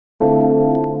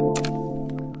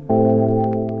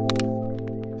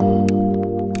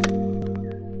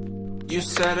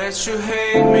said that you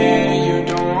hate me, you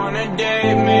don't wanna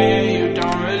date me, you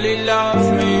don't really love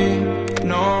me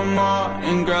no more.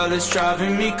 And girl, it's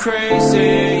driving me crazy,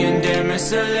 and damn, it's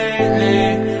so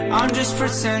lately I'm just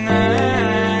pretending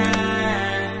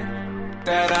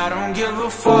that I don't give a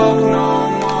fuck no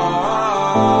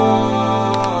more,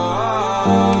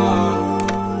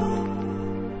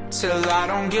 till I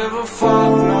don't give a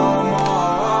fuck no more.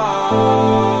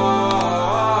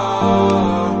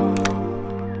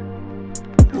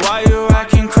 Why you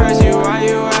acting crazy, why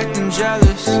you acting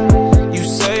jealous? You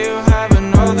say you have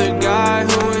another guy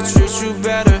who would treat you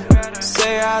better.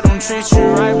 Say I don't treat you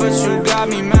right, but you got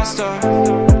me messed up.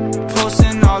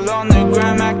 Posting all on the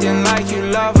gram, acting like you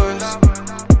love us.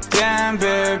 Damn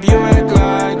babe, you act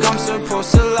like I'm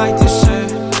supposed to like this shit.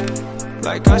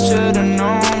 Like I should've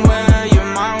known where your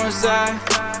mind was at.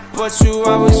 But you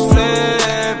always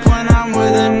flip when I'm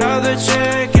with another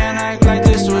chick and act like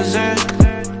this was it.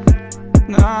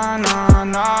 Nah, nah,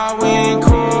 nah, we ain't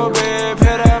cool, babe.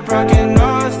 Hit up rockin'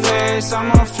 North Face,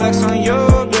 I'ma flex on you,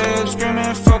 babe.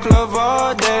 Screaming fuck love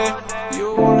all day. You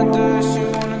wanna do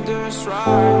this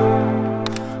right.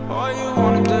 Oh, you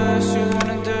wanna do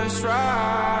this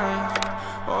right.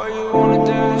 Oh, you wanna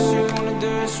do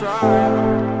this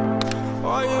right.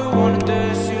 Oh, you wanna do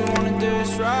this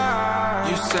right.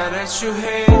 You said that you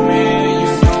hate me, you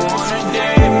don't wanna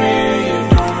date me, you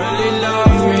don't really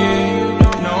love me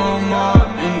no more.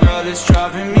 And girl, it's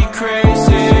driving me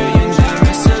crazy, and damn,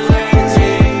 it's so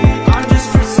lazy. I'm just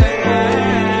pretending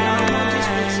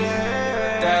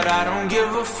that I don't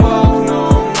give a fuck no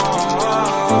more,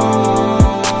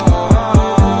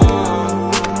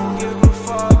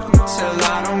 till I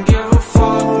don't give a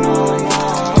fuck no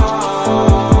more.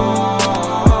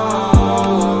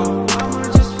 I'ma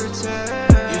just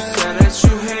pretend. You said that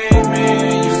you hate me,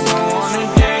 you don't wanna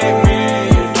date me,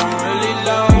 you don't really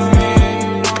love me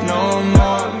no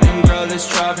more. And girl, it's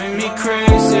driving me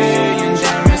crazy, and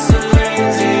damn, it's so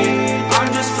lazy. I'm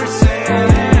just pretending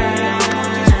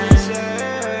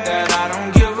that I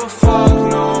don't give a fuck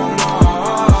no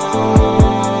more,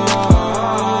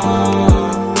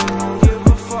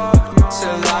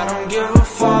 till I don't give a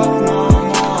fuck no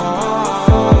more.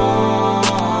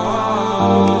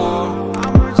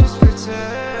 I'ma just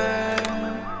pretend.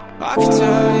 I can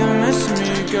tell you're missing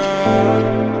me, girl.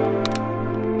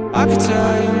 I can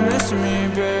tell you're missing me,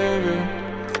 baby.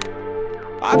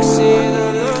 I can see the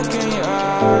look in your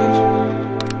eyes.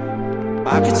 I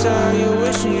can tell you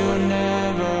wishing you would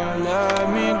never let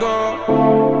me go.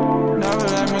 Never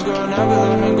let me go, never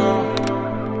let me go.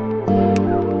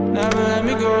 Never let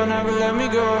me go, never let me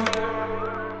go.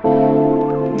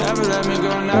 Never let me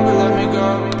go, never let me go.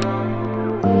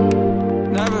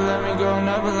 Never let me go,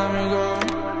 never let me go.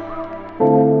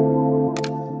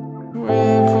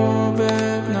 Real cool,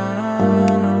 babe, no, no,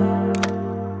 no.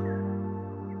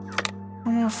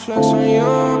 I'ma flex on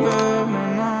you, babe, no,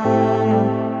 no, no.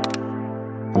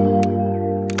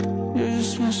 You're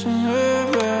just missing me,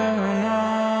 babe, no, no,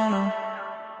 no.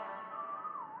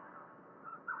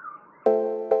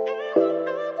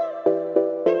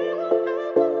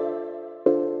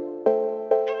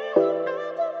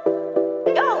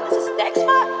 Yo, this is Dex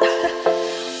Spot.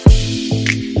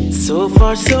 So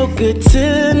far, so good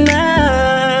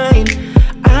tonight.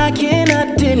 I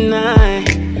cannot deny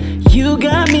you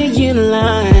got me in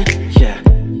line. Yeah,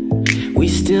 we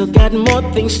still got more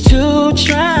things to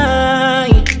try.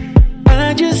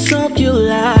 I just hope you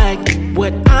like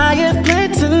what I have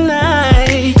planned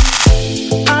tonight.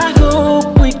 I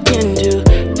hope we can do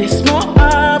this more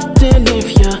often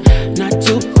if you're not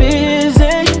too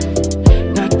busy.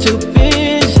 Not too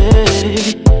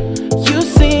busy. You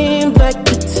seem like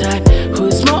the type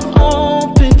who's more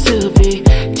open to be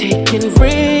taking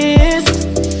risks.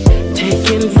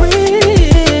 Taking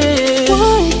risks.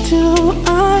 Why do I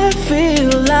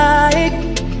feel like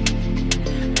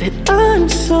that I'm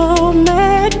so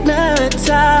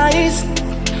magnetized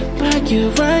by you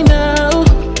right now?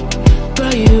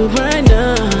 By you right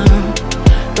now.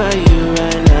 By you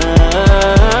right now.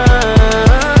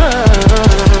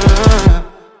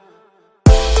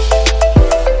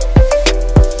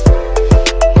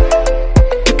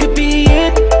 You could be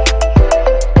it.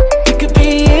 You could be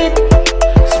it.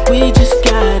 So we just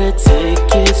gotta take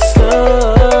it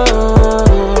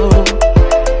slow.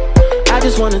 I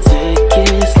just wanna take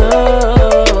it slow.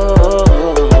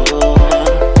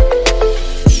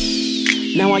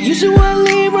 Now I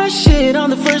usually rush it on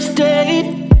the first date,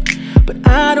 but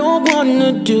I don't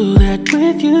wanna do that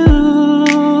with you.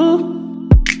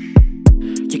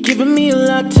 You're giving me a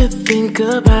lot to think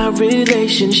about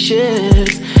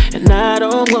relationships, and I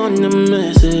don't wanna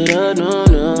mess it up, no,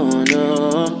 no, no.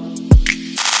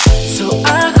 So So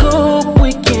I hope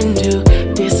we can do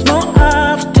this more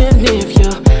often if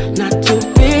you're not too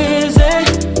busy,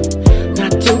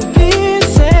 not too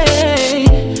busy.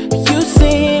 You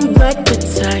seem like the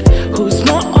type who's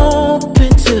more open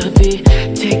to be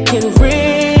taking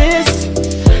risks,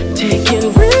 taking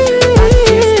risks. I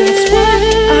guess that's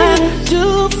why I do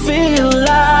feel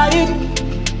like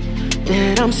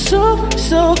that I'm so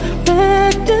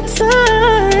magnetized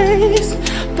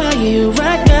by you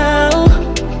right now,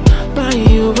 by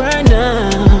you right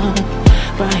now,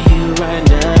 by you right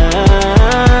now.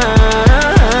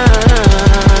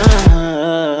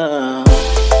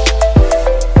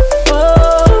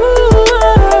 Oh,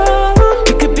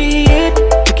 it could be it,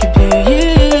 it could be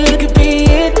it, it could be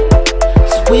it.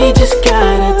 So we just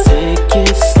gotta take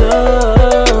it slow,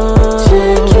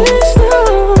 take it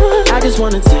slow. I just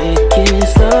wanna take it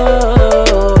slow.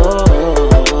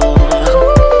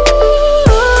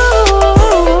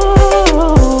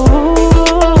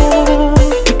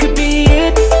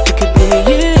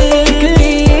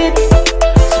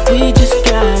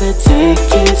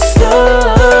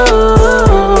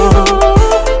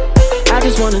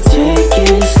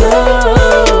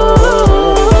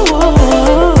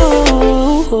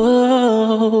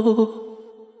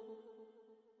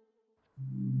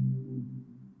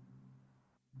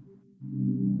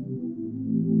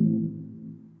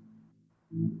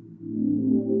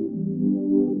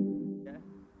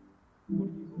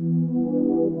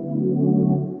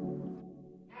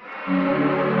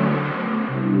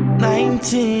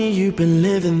 You've been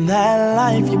living that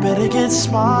life, you better get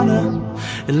smarter.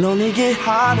 It'll only get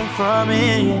harder from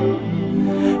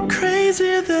it.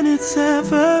 Crazier than it's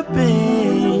ever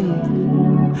been.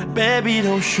 Baby,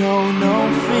 don't show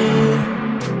no fear.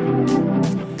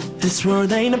 This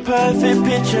world ain't a perfect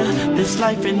picture, this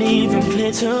life ain't even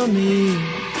clear to me.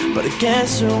 But I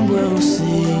guess soon we'll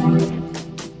see,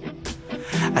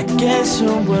 I guess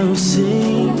soon we'll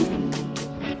see.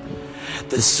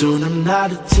 That soon I'm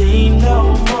not a teen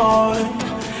no more.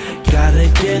 Gotta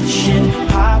get shit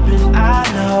poppin', I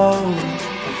know.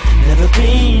 Never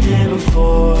been here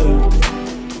before.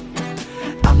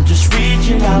 I'm just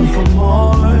reaching out for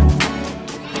more.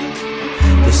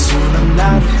 That soon I'm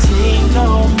not a teen no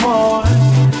more.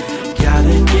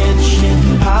 Gotta get shit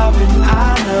poppin',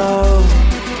 I know.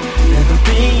 Never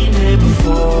been here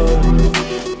before.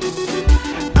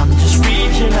 I'm just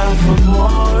reaching out for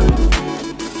more.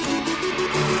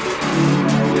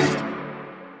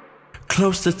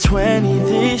 Close to 20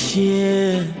 this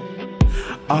year.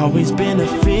 Always been a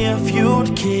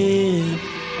fear-fueled kid.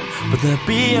 But there'll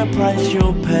be a price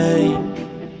you'll pay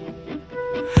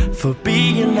for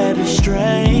being led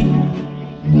astray.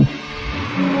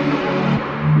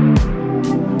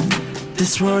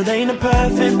 This world ain't a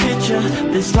perfect picture,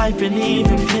 this life ain't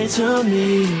even clear to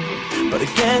me. But I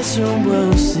guess soon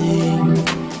we'll see,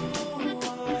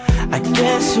 I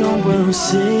guess soon we'll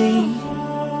see.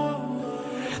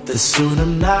 That soon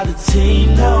I'm not a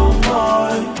teen no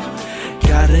more.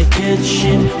 Gotta get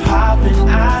shit poppin',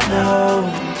 I know.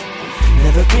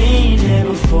 Never been here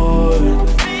before.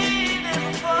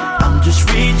 I'm just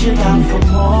reaching out for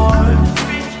more.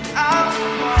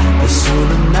 That soon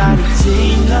I'm not a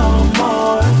teen no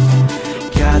more.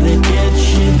 Gotta get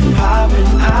shit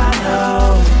poppin', I know.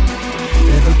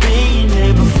 Never been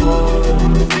here before.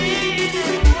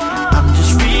 I'm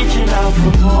just reaching out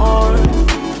for more.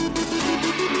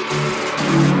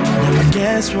 I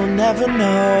guess we'll never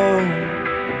know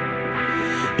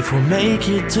if we'll make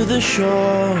it to the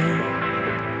shore,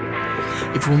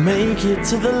 if we'll make it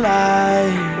to the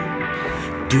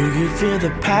light. Do you feel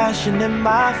the passion in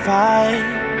my fight?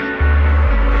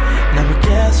 Now I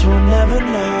guess we'll never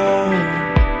know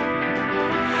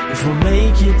if we'll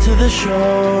make it to the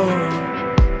shore,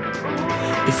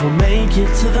 if we'll make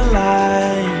it to the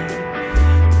light.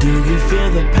 Do you feel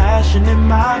the passion in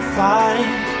my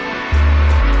fight?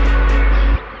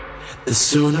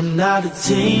 Soon I'm not a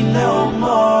teen no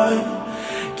more.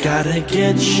 Gotta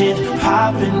get shit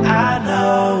poppin', I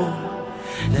know.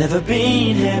 Never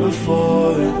been here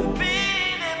before.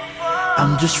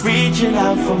 I'm just reaching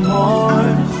out for more.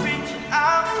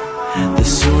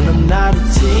 Soon I'm not a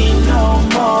teen no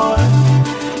more.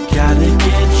 Gotta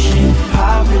get shit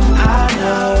poppin', I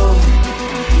know.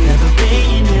 Never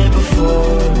been here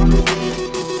before.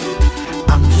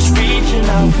 I'm just reaching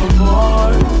out for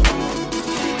more.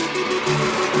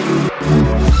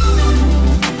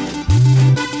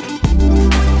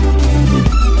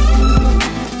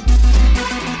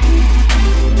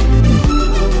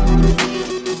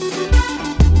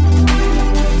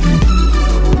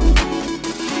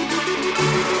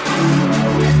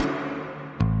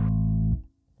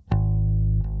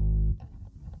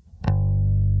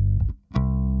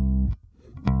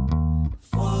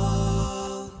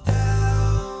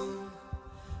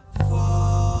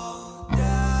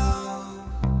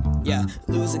 Yeah,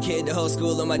 lose a kid, the whole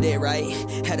school on my dick, right?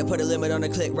 Had to put a limit on the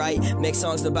click, right? Make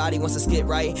songs the body wants to skip,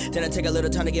 right? Then I take a little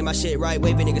time to get my shit right.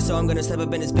 Wavy nigga, so I'm gonna step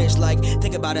up in this bitch like.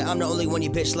 Think about it, I'm the only one you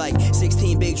bitch like.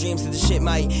 16 big dreams, cause the shit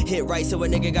might hit right. So a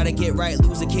nigga gotta get right.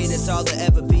 Lose a kid, that's all there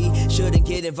ever be. Shouldn't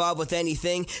get involved with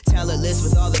anything. Talentless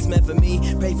with all that's meant for me.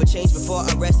 Pray for change before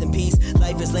I rest in peace.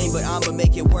 Life is lame, but I'ma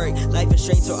make it work. Life is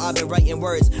strange, so I've been writing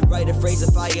words. Write a phrase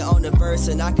of fire on the verse,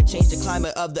 and I could change the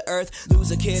climate of the earth.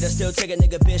 Lose a kid, I still take a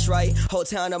nigga bitch right. Whole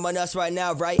town on my nuts right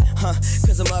now, right?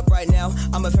 Cause I'm up right now.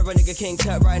 I'm a favorite nigga King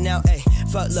Tut right now. Ayy,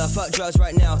 fuck love, fuck drugs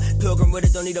right now. Pilgrim with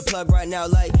it, don't need a plug right now.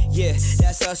 Like, yeah,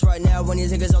 that's us right now. When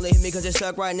these niggas only hit me cause they're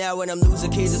stuck right now. When I'm losing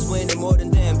kids, it's winning more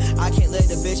than them. I can't let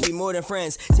a bitch be more than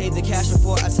friends. Save the cash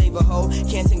before I save a hoe.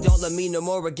 Can't think, don't love me no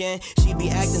more again. She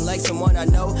be acting like someone I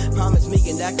know. Promise me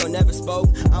and that girl never spoke.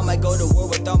 I might go to war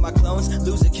with all my clones.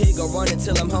 Lose a kid, go run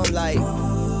until I'm home like.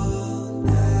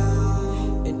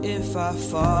 And if I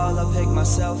fall, I'll pick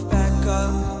myself back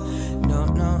up. No,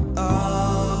 no,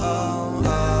 oh, oh,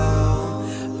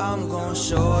 oh. I'm gonna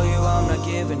show you I'm not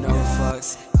giving no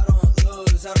fucks. I don't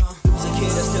lose a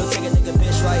kid, I still take a nigga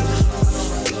bitch right.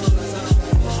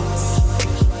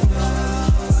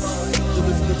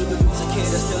 Lose a kid,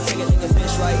 I still take a nigga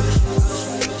bitch right.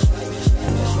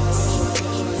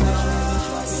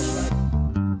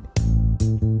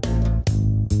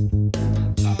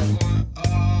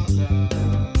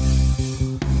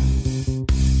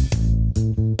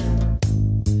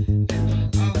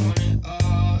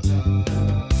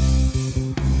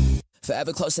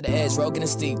 Forever close to the edge, broken and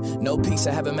steep. No peace,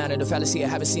 I haven't mounted a fallacy. I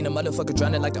haven't seen a motherfucker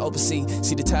drowning like the open sea.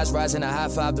 See the tides rising, I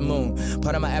high-five the moon.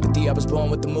 Part of my apathy, I was born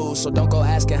with the mood. So don't go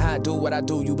asking how I do what I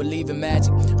do. You believe in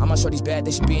magic. All my shorties bad,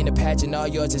 they should be in the pageant. All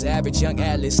yours is average, young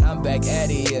Atlas. I'm back at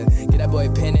it, yeah. Get that boy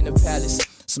a pen in the palace.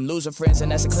 Some loser friends,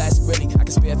 and that's a classic, really. I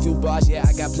can spare a few bars, yeah,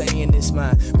 I got plenty in this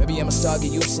mind. Maybe I'm a star,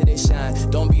 get used to this shine.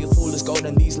 Don't be a fool, it's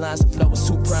golden, these lines, the flow is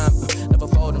too prime. Never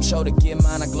fold them, show to get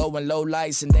mine. I glow in low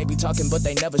lights, and they be talking, but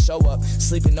they never show up.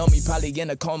 Sleeping on me, probably in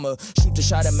a coma. Shoot the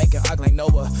shot and make it arc like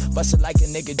Noah. Bust it like a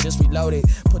nigga, just reloaded.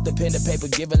 Put the pen to paper,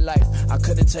 give it life. I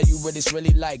couldn't tell you what it's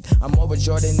really like. I'm over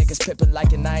Jordan, niggas pippin'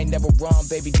 like, and I ain't never wrong,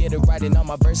 baby, get it right. And all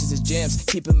my verses is gems.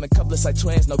 Keep them in couplets like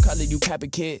twins, no color, you cap a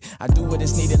kid. I do what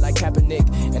is needed like Kaepernick,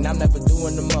 and I'm never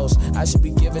doing the most. I should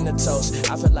be giving a toast.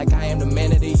 I feel like I am the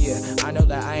man of the year. I know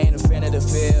that I ain't a fan of the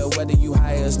field. Whether you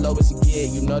high as low as you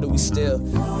get, you know that we still.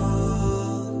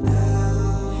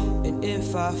 And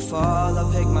if I fall,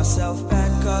 I'll pick myself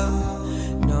back up.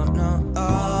 No, no,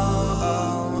 oh,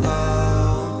 oh,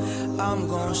 oh. I'm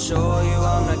gonna show you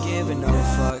I'm not giving no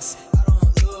fucks. I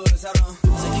don't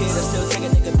lose a kid, I still take a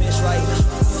nigga bitch right.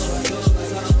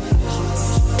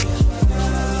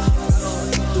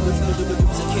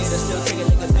 Lose a kid, I still take a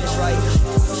nigga bitch right.